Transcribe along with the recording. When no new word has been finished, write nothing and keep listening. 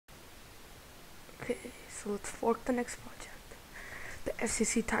Okay, so let's fork the next project. The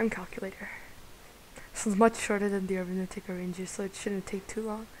FCC time calculator. This one's much shorter than the arithmetic arranger, so it shouldn't take too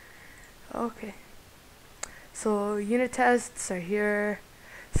long. Okay. So unit tests are here.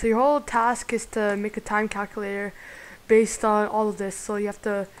 So your whole task is to make a time calculator based on all of this. So you have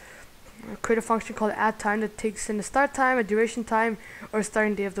to create a function called add time that takes in the start time, a duration time, or a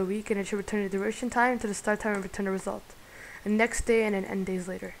starting day of the week, and it should return the duration time to the start time and return the result. And next day and then n days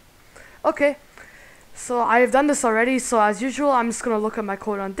later. Okay. So I have done this already, so as usual I'm just going to look at my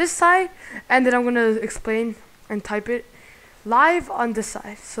code on this side and then I'm going to explain and type it live on this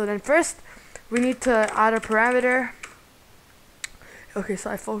side. So then first we need to add a parameter. Okay, so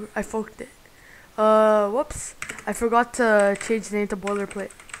I forked it. Whoops, I forgot to change the name to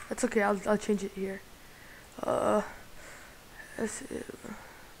boilerplate. That's okay, I'll change it here.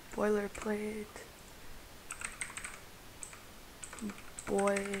 Boilerplate.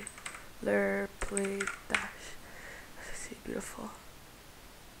 Boilerplate dash. Let's see, beautiful.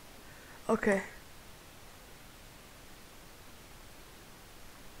 Okay.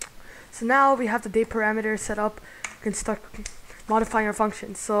 So now we have the date parameter set up. We can start modifying our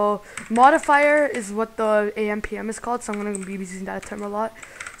function. So modifier is what the AM PM is called. So I'm going to be using that term a lot.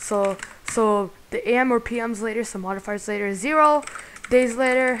 So the AM or PM's later. So modifiers later is 0. Days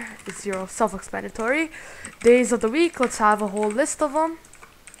later is 0. Self-explanatory. Days of the week. Let's have a whole list of them.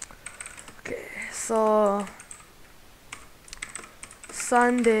 Okay, so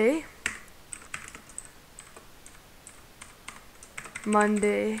Sunday,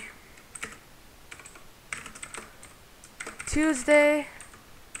 Monday, Tuesday,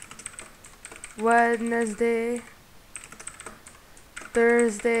 Wednesday,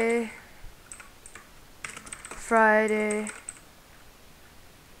 Thursday, Friday,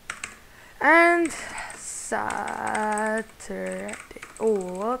 and Saturday. Oh,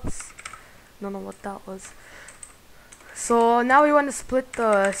 whoops. Don't know what that was. So now we want to split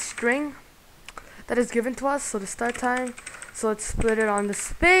the string that is given to us. So the start time. So let's split it on the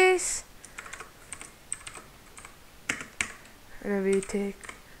space. And then we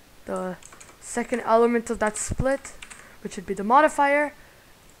take the second element of that split, which would be the modifier.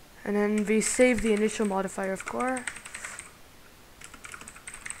 And then we save the initial modifier, of course.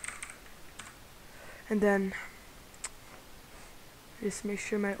 And then just make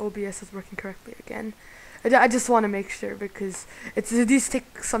sure my OBS is working correctly again. I just want to make sure because these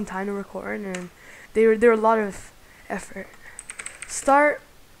take some time to record and they're a lot of effort. Start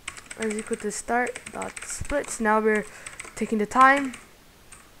is equal to start dot splits. Now we're taking the time.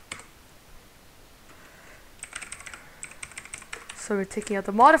 So we're taking out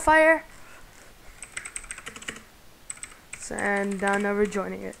the modifier. So, and now we're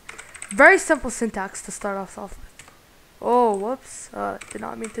joining it. Very simple syntax to start off with. Oh, whoops. Did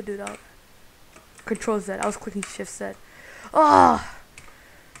not mean to do that. Control Z. I was clicking Shift Z. Ah!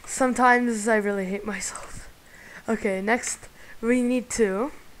 Sometimes I really hate myself. Okay, next we need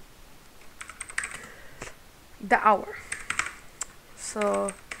the hour.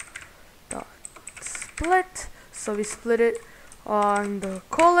 So, dot split. So we split it on the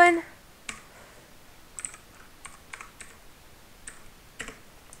colon.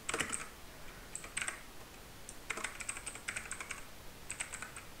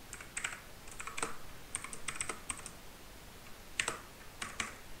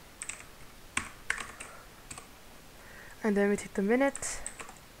 And then we take the minute.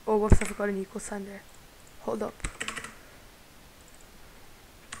 Oh, whoops, I forgot an equal sign there. Hold up.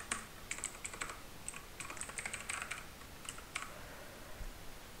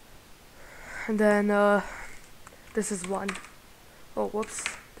 And then this is 1. Oh, whoops,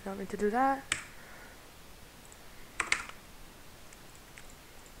 did not mean to do that.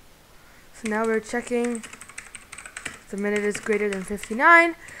 So now we're checking if the minute is greater than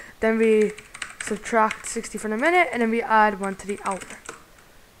 59. Then we subtract 60 from the minute, and then we add 1 to the hour.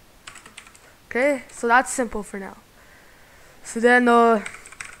 Okay, so that's simple for now. So then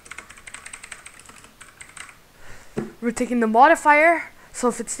we're taking the modifier. So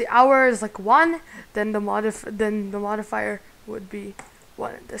if it's the hour is like 1, then the modifier would be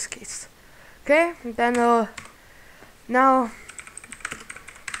 1 in this case. Okay, then now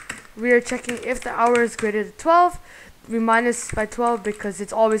we are checking if the hour is greater than 12. We minus by 12 because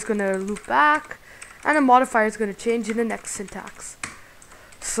it's always going to loop back, and the modifier is going to change in the next syntax.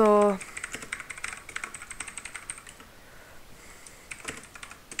 So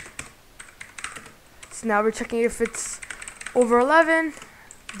now we're checking if it's over 11,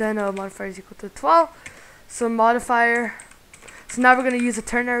 then modifier is equal to 12. So modifier. So now we're going to use a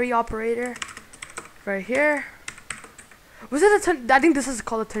ternary operator right here. Was it a I think this is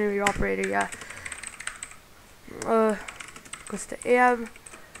called a ternary operator, yeah. goes to AM,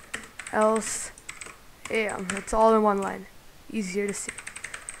 else AM. It's all in one line. Easier to see.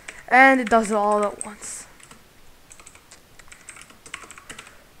 And it does it all at once.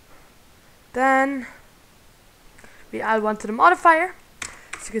 Then we add one to the modifier.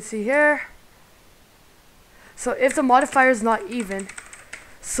 As you can see here. So if the modifier is not even,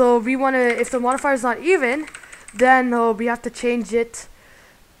 so we want to, if the modifier is not even, then we have to change it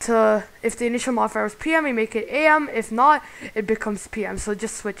to, if the initial modifier was PM, we make it AM. If not, it becomes PM. So it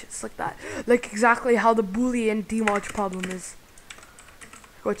just switches like that. Like exactly how the Boolean demod problem is.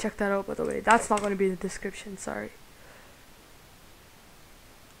 Go check that out, by the way. That's not going to be in the description, sorry.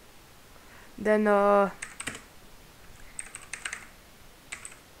 Then, oh,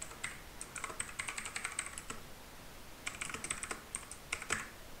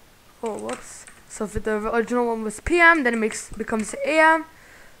 whoops. So if the original one was PM, then it becomes AM.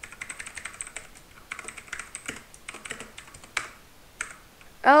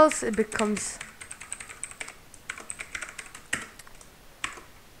 Else it becomes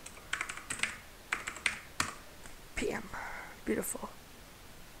PM. Beautiful.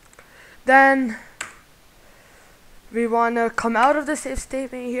 Then we want to come out of this if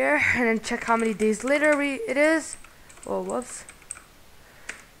statement here and then check how many days later it is. Oh, whoops.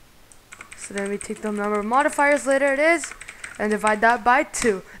 So then we take the number of modifiers later it is and divide that by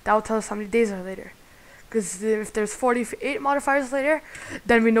 2. That will tell us how many days are later. Because if there's 48 modifiers later,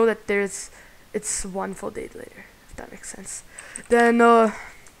 then we know that it's 1 full day later, if that makes sense. Then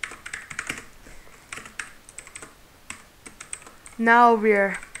now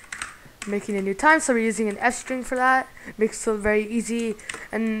we're making a new time, so we're using an F string for that. Makes it very easy,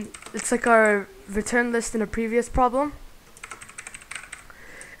 and it's like our return list in a previous problem,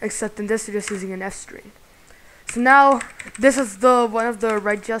 except in this we're just using an F string. So now this is one of the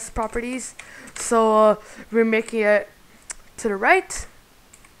right just properties. So we're making it to the right.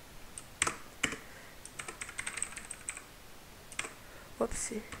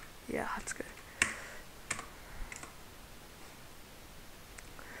 Whoopsie. Yeah, that's good.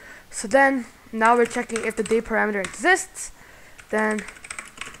 So then now we're checking if the day parameter exists. Then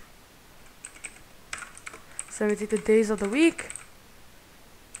so we take the days of the week,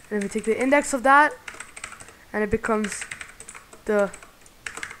 and then we take the index of that, and it becomes the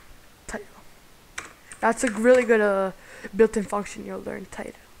title. That's a really good built-in function you'll learn,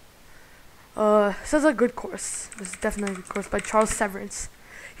 title. This is a good course. This is definitely a good course by Charles Severance.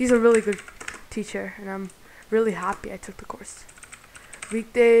 He's a really good teacher, and I'm really happy I took the course.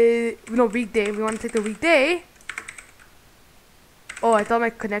 Weekday. We want to take the weekday. Oh, I thought my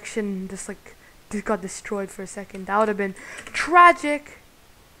connection just got destroyed for a second. That would have been tragic.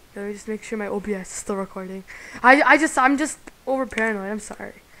 Let me just make sure my OBS is still recording. I'm just over paranoid. I'm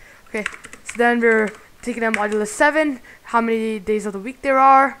sorry. Okay, so then we're taking out modulus 7, how many days of the week there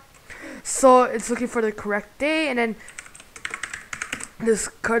are. So it's looking for the correct day, and then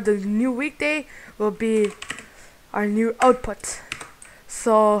the new weekday will be our new output.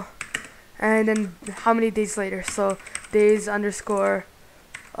 So, and then how many days later? So days underscore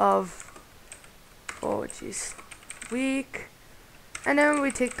of, oh jeez, week. And then we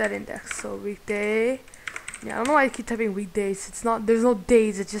take that index, so weekday. Yeah, I don't know why I keep typing weekdays. It's not, there's no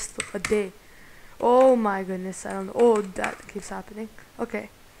days, it's just a day. Oh my goodness, I don't know. Oh, that keeps happening. Okay.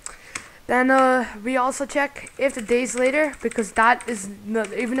 Then we also check if the days later, because that is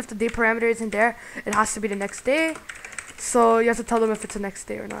not, even if the day parameter isn't there, it has to be the next day. So you have to tell them if it's the next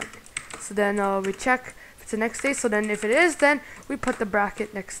day or not. So then we check if it's the next day. So then if it is, then we put the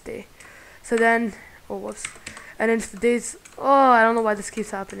bracket next day. So then, oh whoops. And then if the days, oh, I don't know why this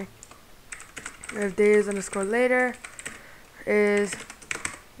keeps happening. If days underscore later is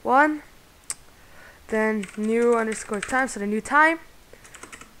 1, then new underscore time, so the new time,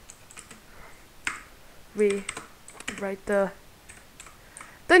 we write the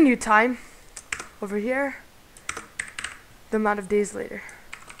new time over here, the amount of days later.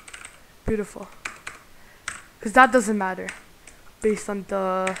 Beautiful. Because that doesn't matter based on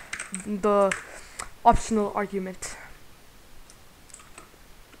the optional argument.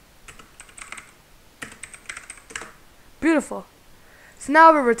 Beautiful. So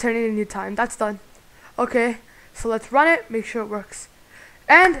now we're returning a new time. That's done. Okay, so let's run it, make sure it works.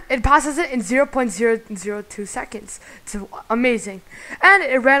 And it passes it in 0.002 seconds. It's amazing. And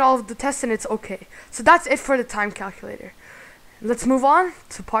it ran all of the tests and it's okay. So that's it for the time calculator. Let's move on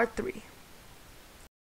to part 3.